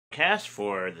cast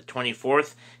for the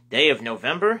 24th day of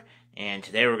November, and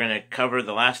today we're going to cover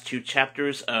the last two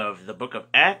chapters of the book of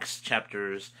Acts,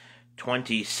 chapters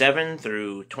 27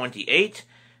 through 28.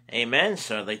 Amen.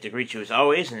 So I'd like to greet you as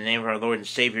always in the name of our Lord and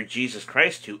Savior Jesus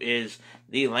Christ, who is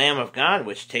the Lamb of God,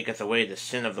 which taketh away the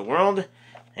sin of the world.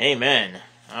 Amen.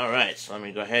 Alright, so let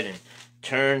me go ahead and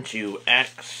turn to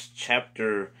Acts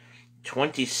chapter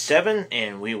 27,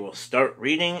 and we will start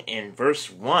reading in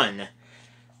verse 1.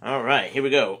 Alright, here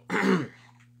we go.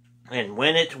 And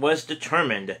when it was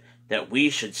determined that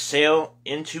we should sail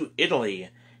into Italy,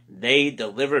 they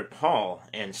delivered Paul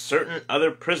and certain other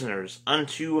prisoners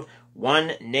unto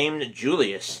one named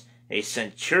Julius, a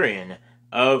centurion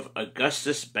of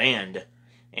Augustus' band.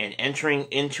 And entering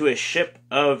into a ship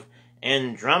of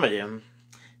Andromedum,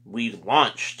 we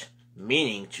launched,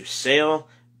 meaning to sail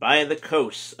by the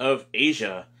coasts of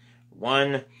Asia,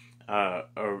 one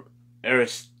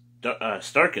Aristarchus,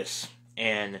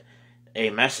 and a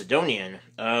Macedonian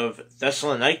of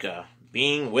Thessalonica,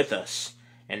 being with us.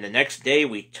 And the next day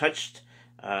we touched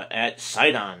at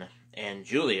Sidon, and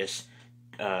Julius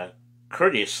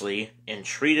courteously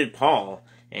entreated Paul,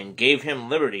 and gave him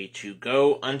liberty to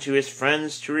go unto his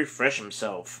friends to refresh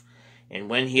himself. And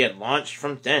when he had launched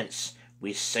from thence,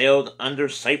 we sailed under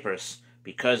Cyprus,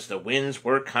 because the winds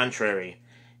were contrary.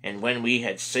 And when we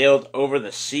had sailed over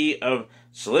the sea of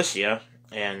Cilicia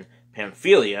and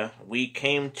Pamphylia, we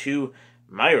came to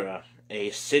Myra, a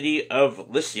city of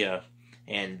Lycia,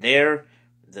 and there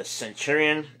the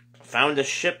centurion found a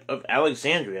ship of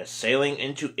Alexandria sailing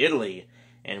into Italy,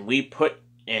 and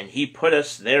he put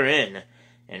us therein.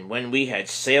 And when we had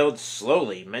sailed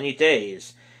slowly many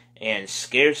days, and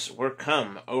scarce were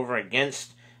come over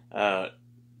against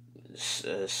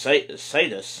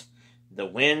Cydus, the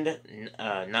wind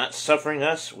not suffering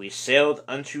us, we sailed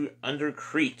under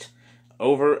Crete,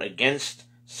 over against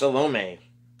Salome,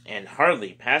 and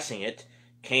hardly passing it,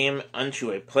 came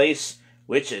unto a place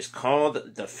which is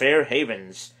called the Fair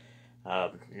Havens,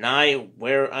 nigh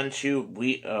whereunto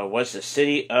was the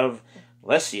city of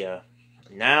Lasea.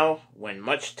 Now, when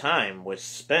much time was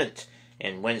spent,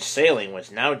 and when sailing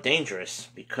was now dangerous,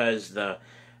 because the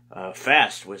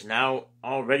fast was now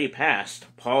already past,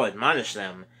 Paul admonished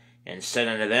them, and said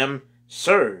unto them,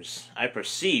 Sirs, I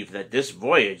perceive that this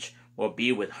voyage will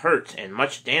be with hurt and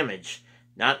much damage,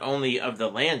 not only of the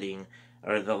lading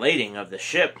of the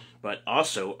ship, but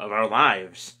also of our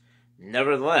lives.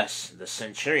 Nevertheless, the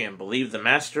centurion believed the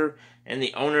master and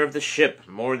the owner of the ship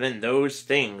more than those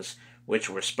things which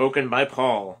were spoken by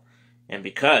Paul. And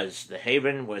because the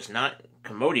haven was not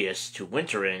commodious to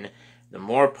winter in, the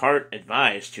more part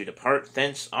advised to depart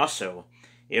thence also,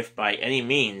 if by any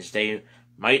means they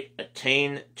might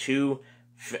attain to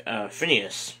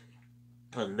Phineus,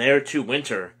 and there to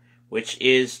winter, which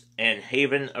is an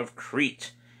haven of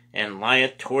Crete, and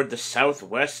lieth toward the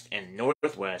southwest and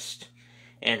northwest.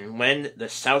 And when the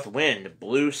south wind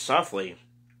blew softly,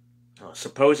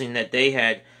 supposing that they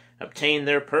had obtained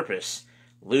their purpose,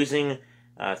 loosing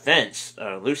thence,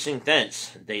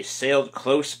 they sailed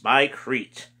close by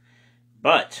Crete.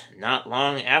 But not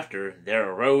long after there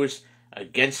arose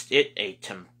against it a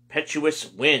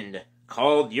tempestuous wind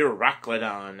called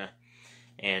Euroclydon.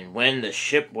 And when the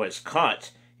ship was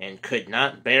caught, and could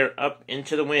not bear up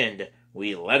into the wind,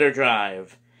 we let her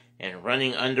drive, and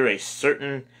running under a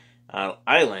certain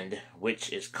island,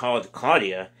 which is called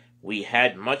Claudia, we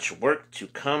had much work to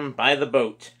come by the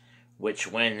boat,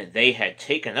 which when they had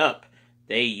taken up,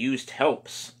 they used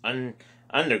helps,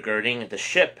 undergirding the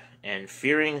ship, and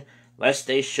fearing lest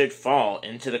they should fall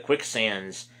into the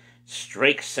quicksands,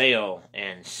 strake sail,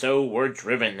 and so were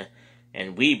driven.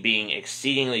 And we being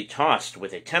exceedingly tossed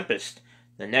with a tempest,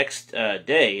 the next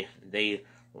day they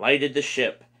lighted the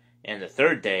ship, and the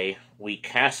third day we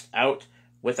cast out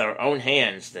with our own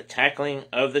hands the tackling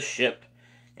of the ship.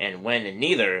 And when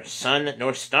neither sun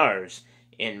nor stars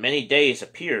in many days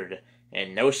appeared,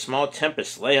 and no small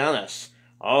tempest lay on us,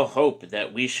 all hope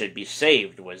that we should be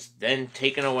saved was then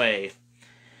taken away.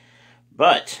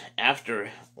 But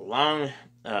after long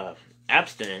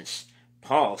abstinence,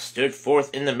 Paul stood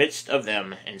forth in the midst of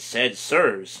them, and said,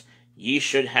 Sirs, ye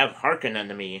should have hearkened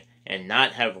unto me, and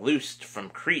not have loosed from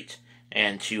Crete,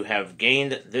 and to have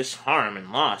gained this harm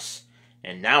and loss.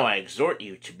 And now I exhort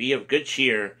you to be of good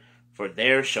cheer, for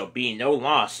there shall be no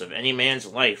loss of any man's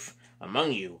life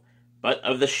among you, but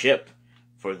of the ship.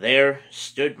 For there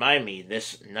stood by me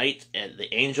this night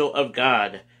the angel of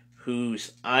God,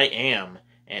 whose I am,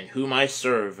 and whom I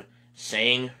serve,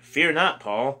 saying, Fear not,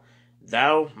 Paul,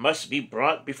 thou must be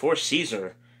brought before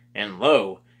Caesar. And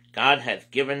lo, God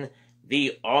hath given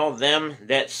thee all them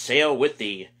that sail with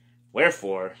thee.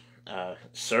 Wherefore,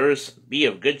 Sirs, be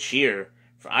of good cheer,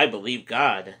 for I believe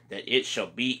God, that it shall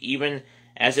be even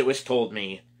as it was told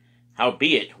me.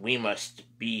 Howbeit we must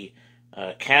be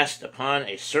cast upon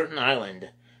a certain island.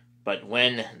 But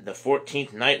when the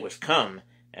 14th night was come,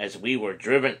 as we were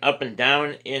driven up and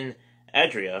down in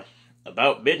Adria,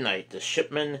 about midnight the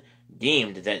shipmen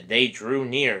deemed that they drew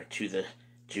near to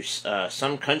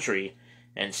some country,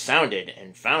 and sounded,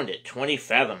 and found it 20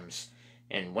 fathoms.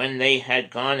 And when they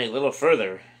had gone a little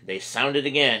further, they sounded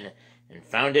again, and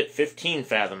found it 15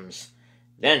 fathoms.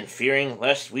 Then, fearing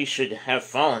lest we should have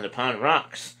fallen upon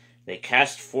rocks, they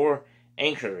cast 4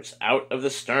 anchors out of the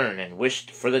stern, and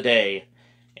wished for the day.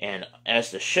 And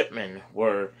as the shipmen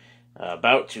were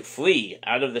about to flee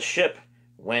out of the ship,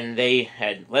 when they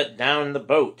had let down the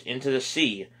boat into the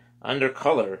sea, under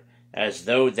color, as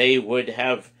though they would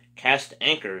have cast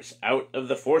anchors out of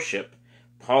the foreship,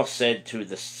 Paul said to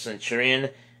the centurion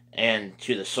and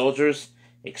to the soldiers,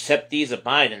 Except these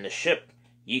abide in the ship,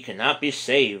 ye cannot be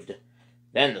saved.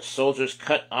 Then the soldiers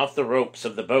cut off the ropes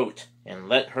of the boat, and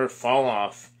let her fall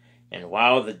off. And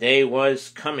while the day was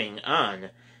coming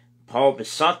on, Paul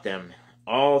besought them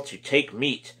all to take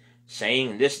meat,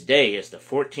 saying, This day is the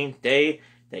 14th day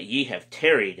that ye have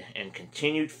tarried and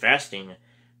continued fasting,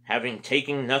 having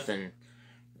taken nothing.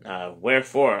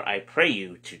 Wherefore I pray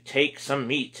you to take some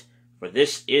meat, for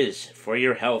this is for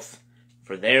your health.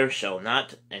 For there shall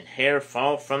not an hair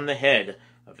fall from the head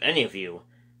of any of you.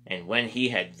 And when he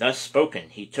had thus spoken,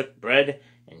 he took bread,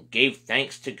 and gave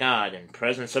thanks to God in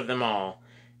presence of them all.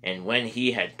 And when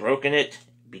he had broken it,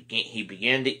 he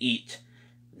began to eat.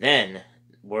 Then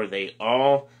were they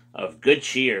all of good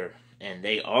cheer, and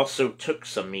they also took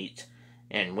some meat.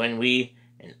 And when we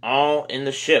were all in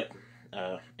the ship,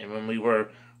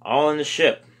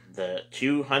 the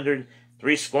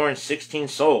 216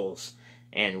 souls,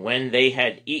 and when they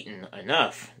had eaten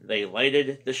enough, they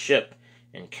lighted the ship,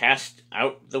 and cast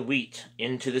out the wheat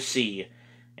into the sea.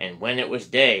 And when it was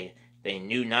day, they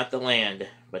knew not the land,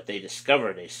 but they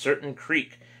discovered a certain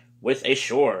creek with a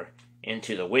shore,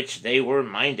 into the which they were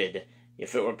minded,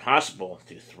 if it were possible,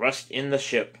 to thrust in the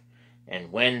ship.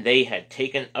 And when they had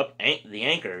taken up the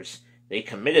anchors, they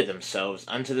committed themselves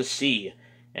unto the sea,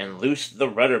 and loosed the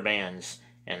rudder bands,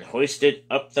 and hoisted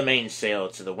up the mainsail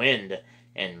to the wind,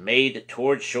 and made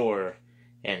toward shore,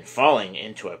 and falling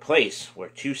into a place where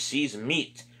 2 seas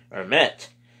met,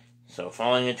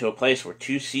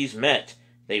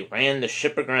 they ran the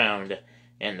ship aground,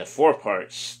 and the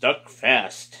forepart stuck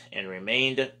fast, and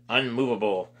remained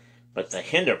unmovable, but the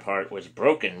hinder part was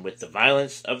broken with the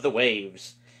violence of the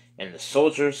waves. And the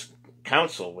soldiers'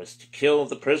 counsel was to kill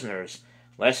the prisoners,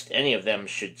 lest any of them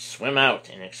should swim out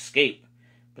and escape.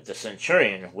 But the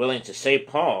centurion, willing to save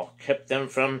Paul, kept them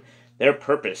from their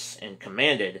purpose, and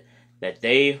commanded that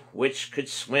they which could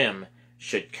swim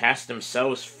should cast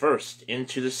themselves first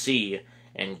into the sea,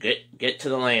 and get to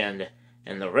the land,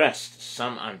 and the rest,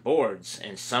 some on boards,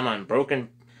 and some on broken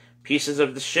pieces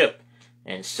of the ship.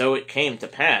 And so it came to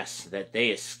pass that they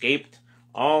escaped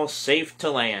all safe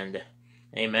to land.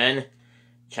 Amen.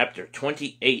 Chapter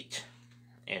 28.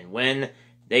 And when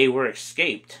they were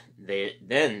escaped,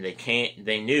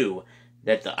 they knew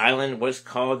that the island was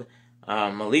called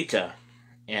Melita,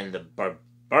 and the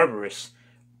barbarous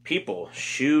people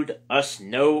shewed us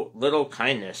no little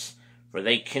kindness, for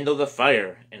they kindled a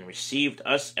fire, and received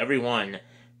us every one,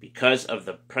 because of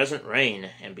the present rain,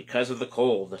 and because of the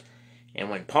cold. And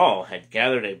when Paul had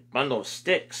gathered a bundle of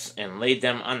sticks, and laid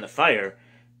them on the fire,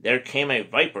 there came a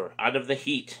viper out of the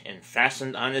heat, and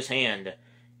fastened on his hand.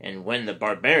 And when the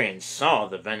barbarians saw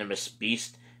the venomous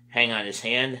beast hang on his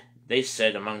hand, they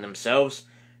said among themselves,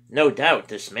 No doubt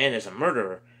this man is a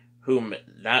murderer, whom,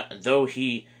 though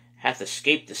he hath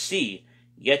escaped the sea,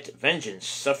 yet vengeance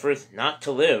suffereth not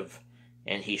to live.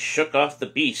 And he shook off the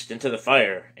beast into the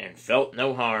fire, and felt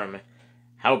no harm.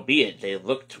 Howbeit they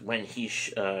looked when he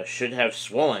should have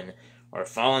swollen, or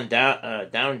fallen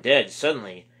down dead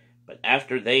suddenly. But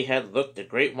after they had looked a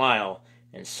great while,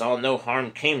 and saw no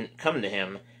harm come to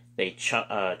him, they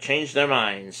changed their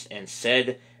minds, and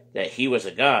said that he was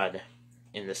a god.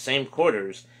 In the same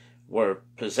quarters were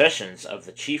possessions of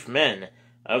the chief men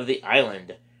of the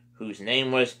island, whose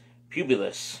name was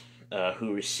Publius,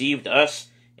 who received us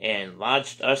and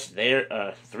lodged us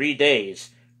there 3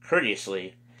 days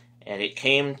courteously. And it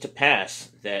came to pass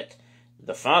that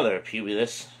the father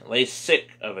Publius lay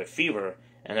sick of a fever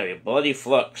and of a bloody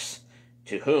flux,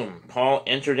 to whom Paul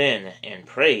entered in, and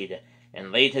prayed,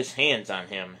 and laid his hands on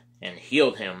him, and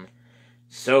healed him.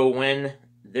 So when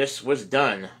this was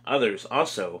done, others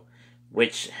also,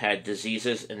 which had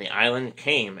diseases in the island,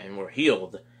 came and were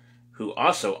healed, who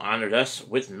also honored us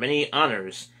with many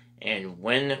honors, And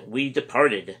when we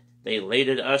departed, they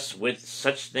laded us with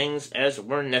such things as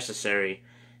were necessary.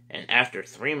 And after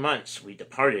 3 months we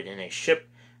departed in a ship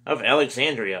of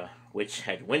Alexandria, which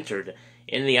had wintered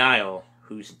in the isle,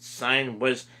 whose sign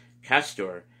was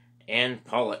Castor and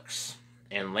Pollux.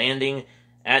 And landing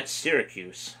at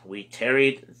Syracuse, we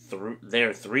tarried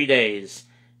there 3 days,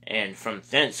 and from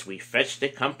thence we fetched a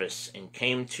compass, and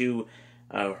came to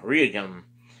Rhegium.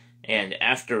 And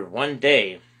after 1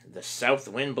 day the south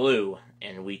wind blew,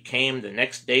 and we came the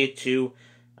next day to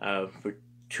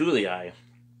Puteoli,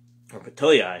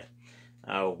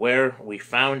 where we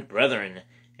found brethren,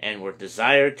 and were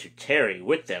desired to tarry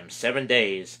with them 7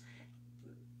 days.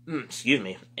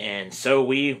 And so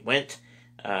we went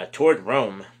toward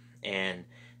Rome, and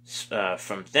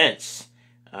from thence,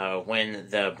 when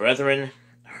the brethren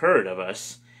heard of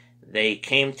us, they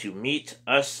came to meet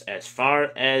us as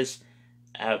far as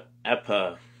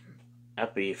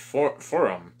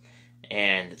Epiphorum,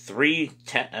 and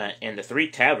the 3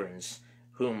 taverns,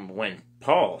 whom when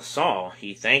Paul saw,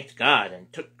 he thanked God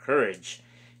and took courage.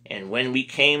 And when we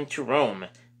came to Rome,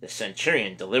 the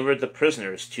centurion delivered the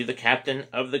prisoners to the captain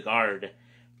of the guard.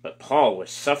 But Paul was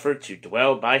suffered to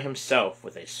dwell by himself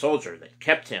with a soldier that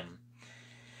kept him.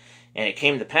 And it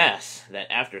came to pass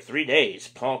that after 3 days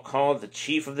Paul called the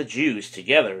chief of the Jews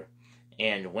together.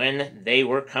 And when they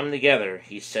were come together,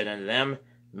 he said unto them,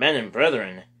 Men and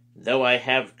brethren, though I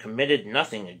have committed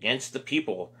nothing against the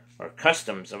people or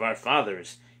customs of our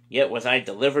fathers, yet was I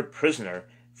delivered prisoner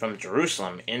from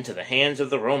Jerusalem into the hands of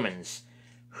the Romans,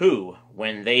 who,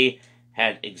 when they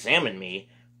had examined me,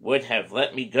 would have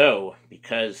let me go,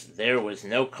 because there was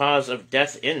no cause of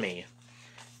death in me.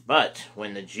 But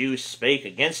when the Jews spake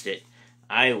against it,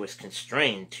 I was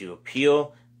constrained to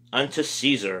appeal unto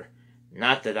Caesar,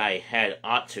 not that I had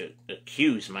aught to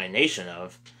accuse my nation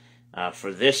of.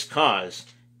 For this cause,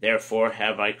 therefore,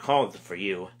 have I called for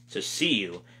you, to see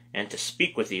you, and to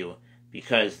speak with you,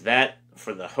 because that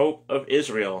for the hope of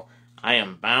Israel I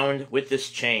am bound with this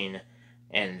chain.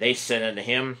 And they said unto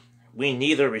him, We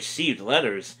neither received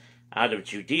letters out of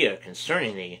Judea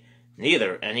concerning thee,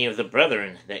 neither any of the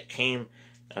brethren that came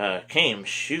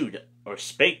shewed or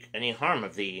spake any harm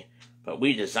of thee, but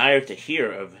we desire to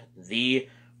hear of thee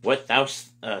what thou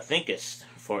thinkest.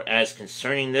 For as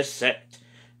concerning this sect,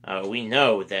 we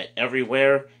know that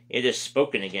everywhere it is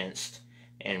spoken against.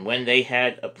 And when they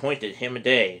had appointed him a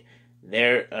day,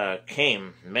 there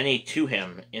came many to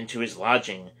him into his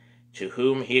lodging, to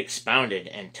whom he expounded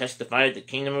and testified the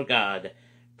kingdom of God,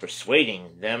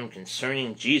 persuading them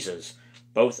concerning Jesus,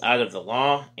 both out of the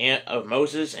law and of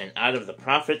Moses and out of the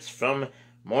prophets from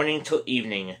morning till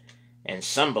evening. And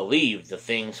some believed the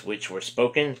things which were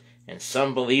spoken, and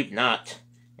some believed not.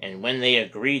 And when they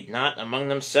agreed not among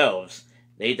themselves,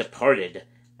 they departed.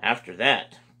 After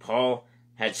that, Paul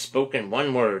had spoken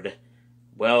one word.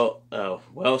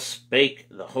 Well spake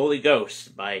the Holy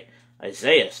Ghost by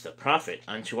Isaiah the prophet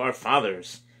unto our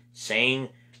fathers, saying,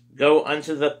 Go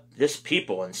unto this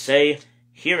people, and say,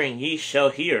 Hearing ye shall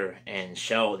hear, and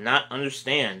shall not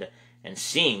understand, and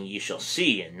seeing ye shall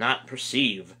see, and not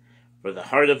perceive. For the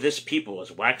heart of this people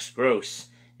is waxed gross,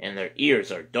 and their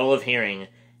ears are dull of hearing,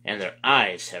 and their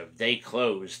eyes have they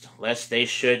closed, lest they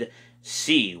should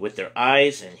see with their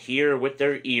eyes, and hear with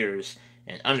their ears,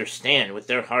 and understand with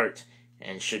their heart,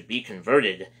 and should be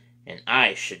converted, and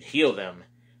I should heal them.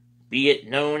 Be it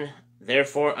known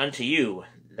therefore unto you,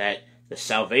 that the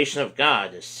salvation of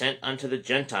God is sent unto the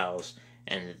Gentiles,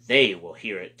 and they will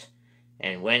hear it.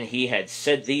 And when he had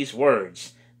said these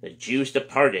words, the Jews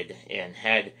departed, and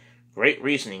had great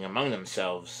reasoning among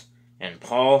themselves. And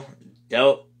Paul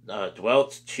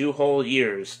dwelt 2 whole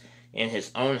years in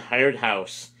his own hired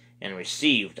house, and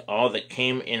received all that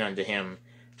came in unto him,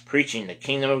 preaching the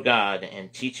kingdom of God,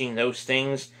 and teaching those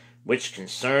things which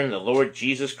concern the Lord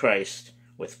Jesus Christ,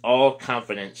 with all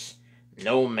confidence,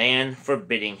 no man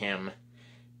forbidding him.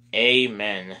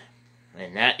 Amen.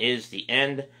 And that is the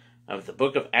end of the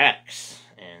book of Acts.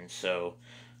 And so,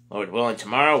 Lord willing,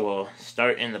 tomorrow we'll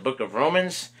start in the book of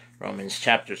Romans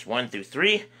chapters 1 through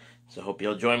 3. So hope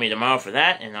you'll join me tomorrow for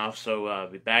that, and also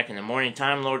be back in the morning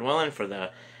time, Lord willing, for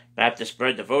the Baptist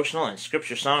Bread Devotional and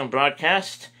Scripture Song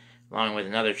broadcast, along with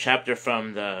another chapter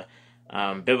from the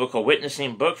Biblical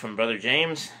Witnessing book from Brother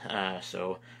James.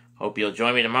 So hope you'll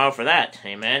join me tomorrow for that.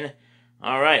 Amen.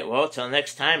 All right, well, till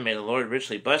next time, may the Lord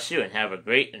richly bless you, and have a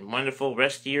great and wonderful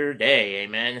rest of your day.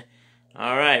 Amen.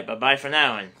 All right, bye-bye for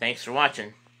now, and thanks for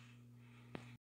watching.